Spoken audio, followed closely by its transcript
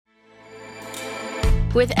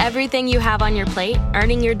With everything you have on your plate,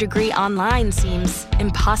 earning your degree online seems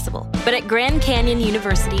impossible. But at Grand Canyon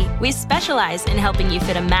University, we specialize in helping you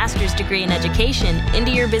fit a master's degree in education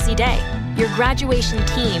into your busy day. Your graduation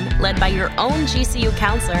team, led by your own GCU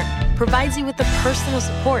counselor, provides you with the personal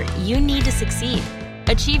support you need to succeed.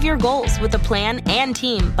 Achieve your goals with a plan and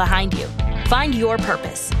team behind you. Find your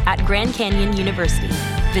purpose at Grand Canyon University.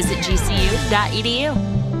 Visit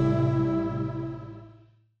gcu.edu.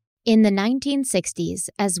 In the 1960s,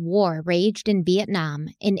 as war raged in Vietnam,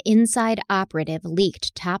 an inside operative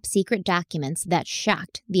leaked top-secret documents that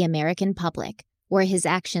shocked the American public. Were his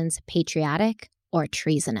actions patriotic or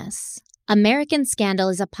treasonous? American Scandal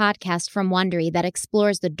is a podcast from Wondery that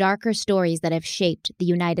explores the darker stories that have shaped the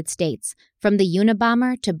United States. From the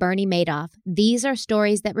Unabomber to Bernie Madoff, these are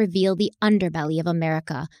stories that reveal the underbelly of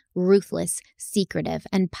America, ruthless, secretive,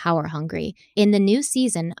 and power-hungry. In the new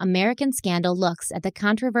season, American Scandal looks at the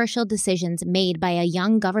controversial decisions made by a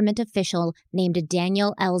young government official named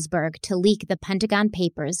Daniel Ellsberg to leak the Pentagon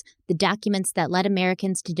Papers, the documents that led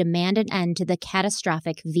Americans to demand an end to the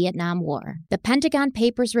catastrophic Vietnam War. The Pentagon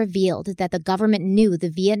Papers revealed that the government knew the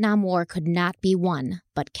Vietnam War could not be won,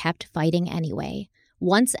 but kept fighting anyway.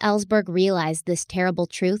 Once Ellsberg realized this terrible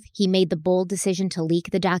truth, he made the bold decision to leak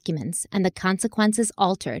the documents, and the consequences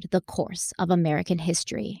altered the course of American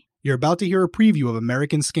history. You're about to hear a preview of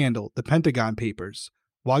American Scandal, The Pentagon Papers.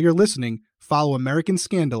 While you're listening, follow American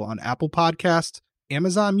Scandal on Apple Podcasts,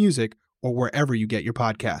 Amazon Music, or wherever you get your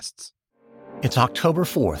podcasts. It's October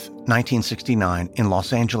 4th, 1969, in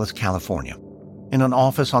Los Angeles, California. In an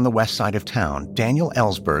office on the west side of town, Daniel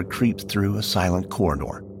Ellsberg creeps through a silent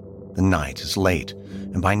corridor. The night is late,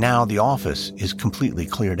 and by now the office is completely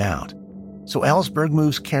cleared out. So Ellsberg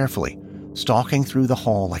moves carefully, stalking through the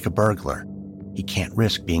hall like a burglar. He can't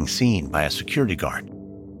risk being seen by a security guard.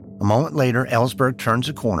 A moment later, Ellsberg turns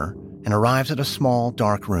a corner and arrives at a small,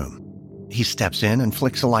 dark room. He steps in and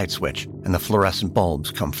flicks a light switch, and the fluorescent bulbs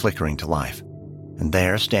come flickering to life. And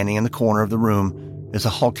there, standing in the corner of the room, is a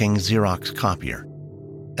hulking Xerox copier.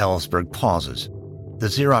 Ellsberg pauses. The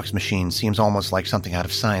Xerox machine seems almost like something out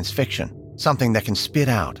of science fiction, something that can spit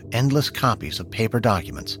out endless copies of paper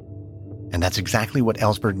documents. And that's exactly what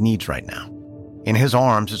Ellsberg needs right now. In his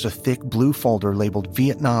arms is a thick blue folder labeled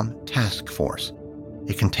Vietnam Task Force.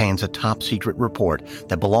 It contains a top-secret report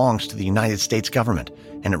that belongs to the United States government,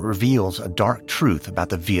 and it reveals a dark truth about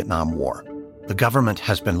the Vietnam War. The government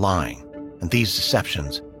has been lying, and these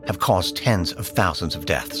deceptions have caused tens of thousands of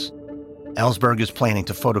deaths. Ellsberg is planning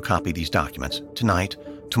to photocopy these documents tonight,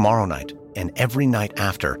 tomorrow night, and every night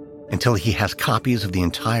after until he has copies of the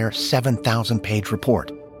entire 7,000-page report.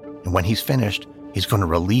 And when he's finished, he's going to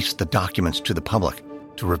release the documents to the public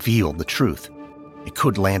to reveal the truth. It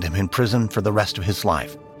could land him in prison for the rest of his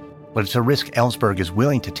life, but it's a risk Ellsberg is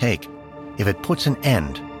willing to take if it puts an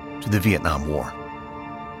end to the Vietnam War.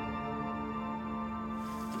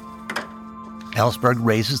 Ellsberg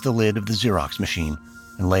raises the lid of the Xerox machine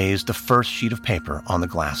and lays the first sheet of paper on the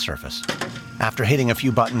glass surface. After hitting a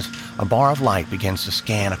few buttons, a bar of light begins to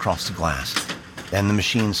scan across the glass. Then the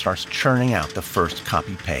machine starts churning out the first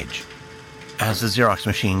copied page. As the Xerox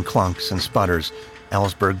machine clunks and sputters,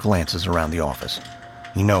 Ellsberg glances around the office.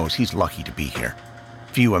 He knows he's lucky to be here.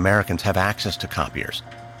 Few Americans have access to copiers,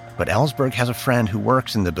 but Ellsberg has a friend who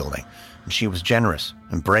works in the building, and she was generous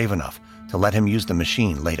and brave enough to let him use the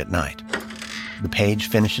machine late at night. The page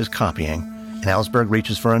finishes copying, and Ellsberg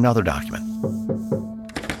reaches for another document.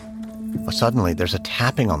 But suddenly, there's a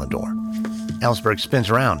tapping on the door. Ellsberg spins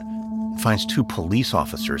around and finds two police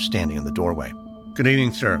officers standing in the doorway. "Good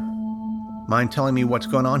evening, sir. Mind telling me what's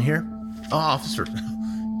going on here?" "Oh, officer,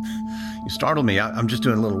 you startled me. I'm just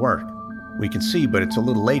doing a little work. We can see, but it's a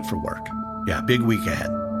little late for work. Yeah, big week ahead."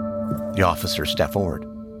 The officers step forward.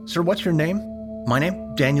 "Sir, what's your name?" "My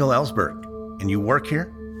name? Daniel Ellsberg. And you work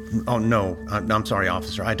here?" "Oh, no. I'm sorry,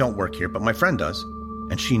 officer. I don't work here, but my friend does."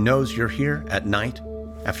 "And she knows you're here at night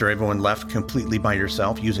after everyone left completely by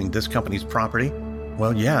yourself using this company's property?"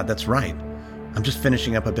 "Well, yeah, that's right. I'm just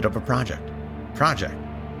finishing up a bit of a project." "Project?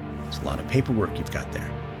 It's a lot of paperwork you've got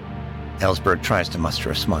there." Ellsberg tries to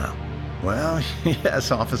muster a smile. "Well,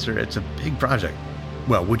 yes, officer, it's a big project."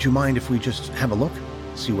 "Well, would you mind if we just have a look?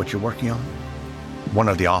 See what you're working on?" One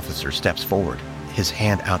of the officers steps forward, his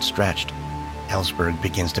hand outstretched. Ellsberg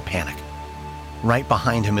begins to panic. Right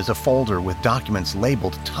behind him is a folder with documents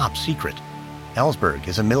labeled Top Secret. Ellsberg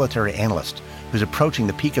is a military analyst who's approaching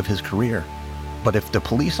the peak of his career. But if the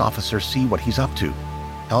police officers see what he's up to,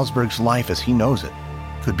 Ellsberg's life as he knows it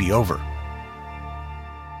could be over.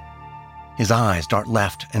 His eyes dart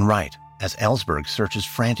left and right as Ellsberg searches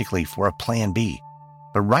frantically for a plan B.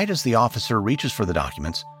 But right as the officer reaches for the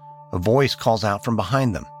documents, A voice calls out from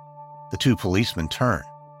behind them. The two policemen turn.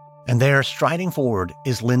 And there, striding forward,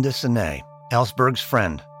 is Linda Senay, Ellsberg's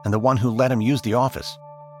friend and the one who let him use the office.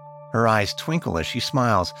 Her eyes twinkle as she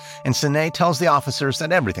smiles, and Senay tells the officers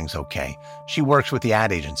that everything's okay. She works with the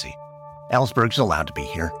ad agency. Ellsberg's allowed to be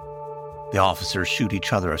here. The officers shoot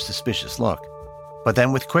each other a suspicious look. But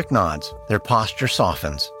then with quick nods, their posture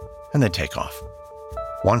softens, and they take off.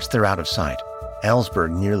 Once they're out of sight,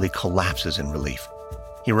 Ellsberg nearly collapses in relief.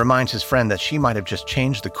 He reminds his friend that she might have just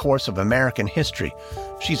changed the course of American history.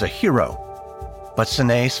 She's a hero. But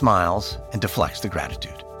Senay smiles and deflects the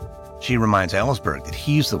gratitude. She reminds Ellsberg that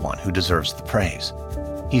he's the one who deserves the praise.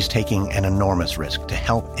 He's taking an enormous risk to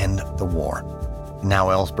help end the war. Now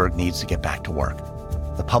Ellsberg needs to get back to work.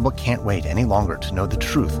 The public can't wait any longer to know the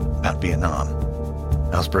truth about Vietnam.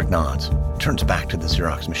 Ellsberg nods, turns back to the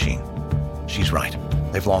Xerox machine. She's right.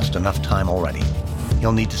 They've lost enough time already.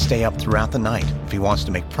 He'll need to stay up throughout the night if he wants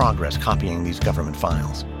to make progress copying these government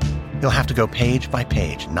files. He'll have to go page by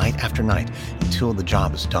page, night after night, until the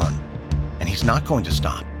job is done. And he's not going to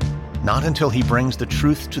stop. Not until he brings the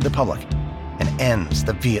truth to the public and ends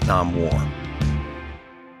the Vietnam War.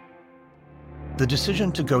 The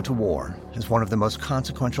decision to go to war is one of the most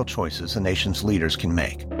consequential choices a nation's leaders can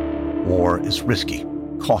make. War is risky,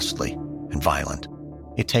 costly, and violent.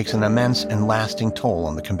 It takes an immense and lasting toll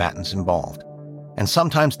on the combatants involved. And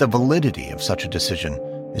sometimes the validity of such a decision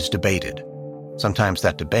is debated. Sometimes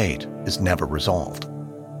that debate is never resolved.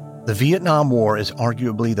 The Vietnam War is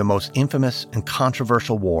arguably the most infamous and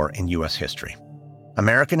controversial war in U.S. history.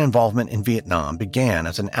 American involvement in Vietnam began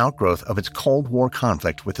as an outgrowth of its Cold War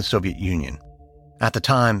conflict with the Soviet Union. At the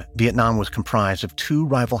time, Vietnam was comprised of two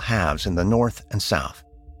rival halves in the North and South.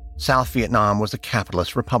 South Vietnam was a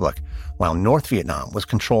capitalist republic, while North Vietnam was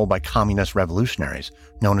controlled by communist revolutionaries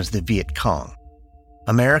known as the Viet Cong.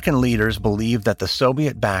 American leaders believed that the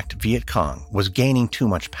Soviet-backed Viet Cong was gaining too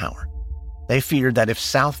much power. They feared that if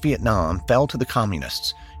South Vietnam fell to the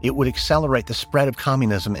communists, it would accelerate the spread of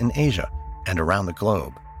communism in Asia and around the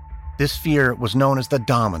globe. This fear was known as the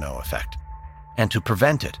domino effect, and to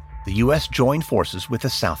prevent it, the U.S. joined forces with the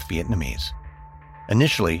South Vietnamese.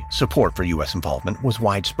 Initially, support for U.S. involvement was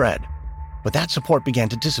widespread, but that support began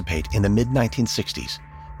to dissipate in the mid-1960s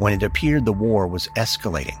when it appeared the war was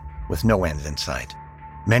escalating with no end in sight.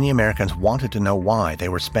 Many Americans wanted to know why they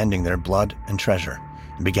were spending their blood and treasure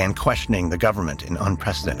and began questioning the government in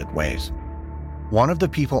unprecedented ways. One of the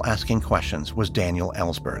people asking questions was Daniel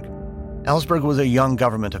Ellsberg. Ellsberg was a young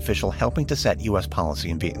government official helping to set U.S.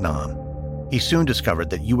 policy in Vietnam. He soon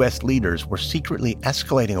discovered that U.S. leaders were secretly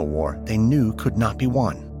escalating a war they knew could not be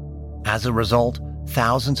won. As a result,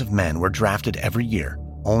 thousands of men were drafted every year,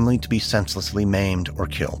 only to be senselessly maimed or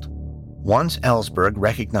killed. Once Ellsberg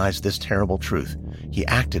recognized this terrible truth, he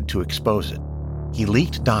acted to expose it. He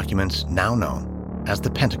leaked documents now known as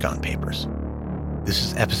the Pentagon Papers. This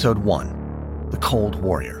is Episode 1, The Cold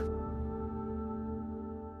Warrior.